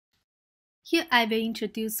Here I will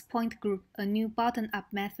introduce PointGroup, a new bottom-up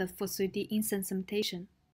method for 3D instance segmentation.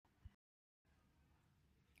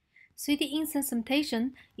 3D instance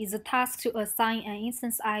segmentation is a task to assign an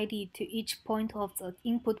instance ID to each point of the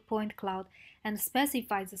input point cloud and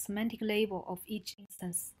specify the semantic label of each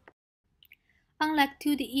instance. Unlike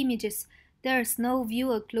 2D images, there is no view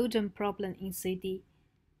occlusion problem in 3D.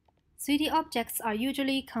 3D objects are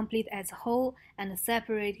usually complete as a whole and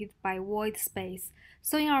separated by void space,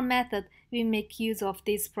 so in our method, we make use of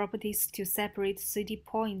these properties to separate 3D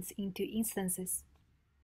points into instances.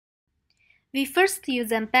 We first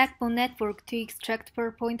use a backbone network to extract per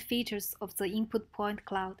point features of the input point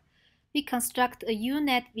cloud. We construct a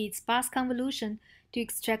U-net with sparse convolution to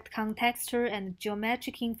extract contextual and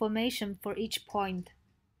geometric information for each point.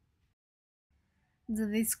 The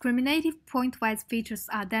discriminative pointwise features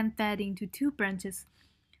are then fed into two branches,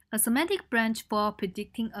 a semantic branch for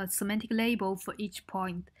predicting a semantic label for each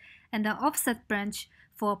point, and an offset branch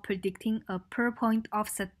for predicting a per-point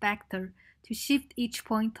offset vector to shift each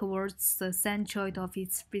point towards the centroid of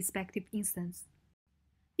its respective instance.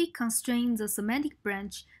 We constrain the semantic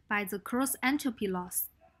branch by the cross-entropy loss.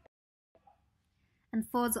 And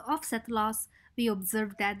for the offset loss, we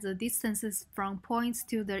observe that the distances from points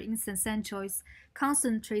to their instance centroids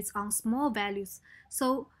concentrates on small values,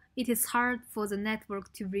 so it is hard for the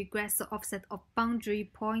network to regress the offset of boundary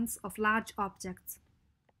points of large objects.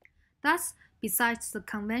 Thus, besides the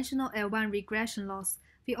conventional L1 regression loss,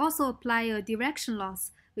 we also apply a direction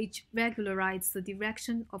loss which regularizes the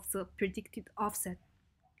direction of the predicted offset.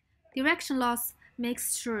 Direction loss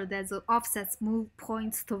makes sure that the offsets move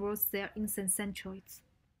points towards their instance centroids.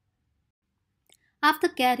 After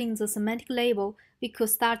getting the semantic label, we could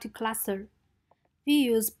start to cluster. We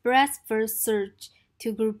use breadth-first search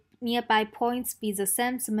to group nearby points with the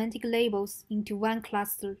same semantic labels into one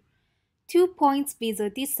cluster. 2 points with a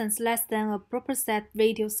distance less than a proper set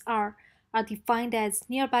radius r are defined as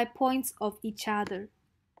nearby points of each other.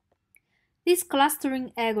 This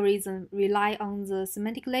clustering algorithm relies on the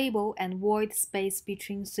semantic label and void space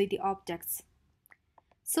between 3D objects,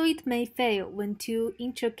 so it may fail when two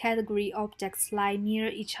inter-category objects lie near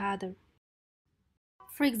each other.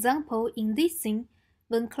 For example, in this scene,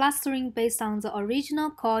 when clustering based on the original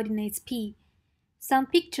coordinates p, some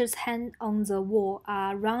pictures hanging on the wall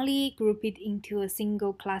are wrongly grouped into a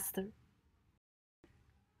single cluster.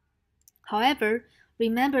 However,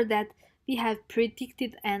 remember that we have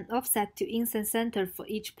predicted an offset to instance center for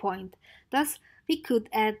each point. Thus, we could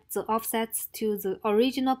add the offsets to the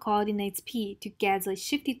original coordinates p to get the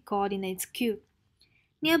shifted coordinates q.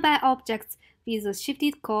 Nearby objects with the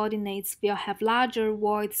shifted coordinates will have larger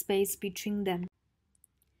void space between them.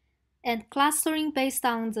 And clustering based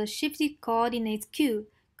on the shifted coordinates q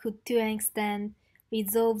could to an extent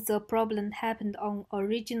resolve the problem happened on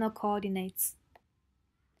original coordinates.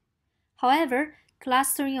 However,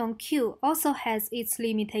 clustering on q also has its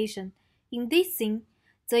limitation. In this scene,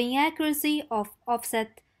 the inaccuracy of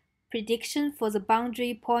offset prediction for the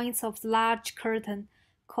boundary points of the large curtain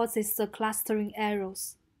causes the clustering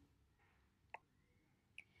errors.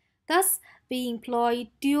 Thus, we employ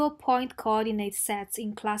dual point coordinate sets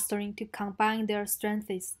in clustering to combine their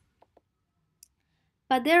strengths.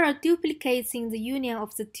 But there are duplicates in the union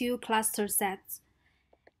of the two cluster sets,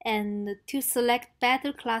 and to select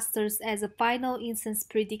better clusters as a final instance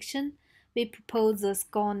prediction, we propose the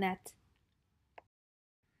ScoreNet.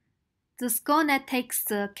 The ScoreNet takes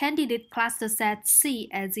the candidate cluster set C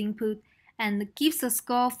as input and gives a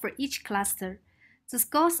score for each cluster. The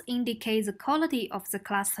scores indicate the quality of the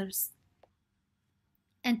clusters.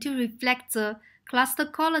 And to reflect the cluster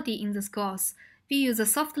quality in the scores, we use a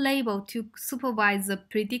soft label to supervise the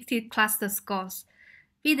predicted cluster scores.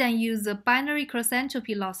 We then use the binary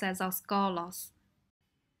cross-entropy loss as our score loss.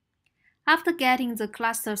 After getting the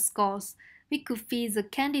cluster scores, we could feed the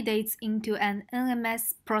candidates into an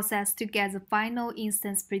NMS process to get the final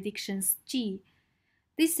instance predictions G.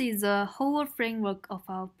 This is the whole framework of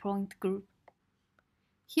our PointGroup.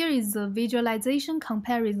 Here is the visualization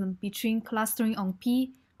comparison between clustering on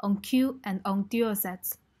P, on Q, and on dual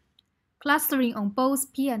sets. Clustering on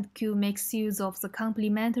both P and Q makes use of the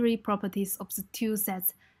complementary properties of the two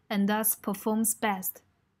sets and thus performs best.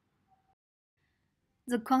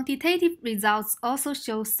 The quantitative results also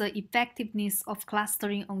shows the effectiveness of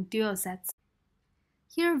clustering on dual sets.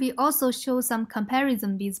 Here we also show some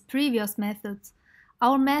comparison with previous methods.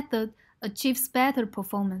 Our method achieves better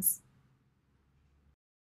performance.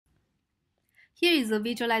 Here is a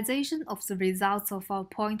visualization of the results of our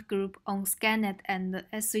PointGroup on ScanNet and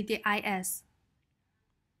S3DIS.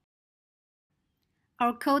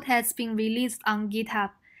 Our code has been released on GitHub.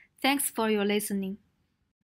 Thanks for your listening.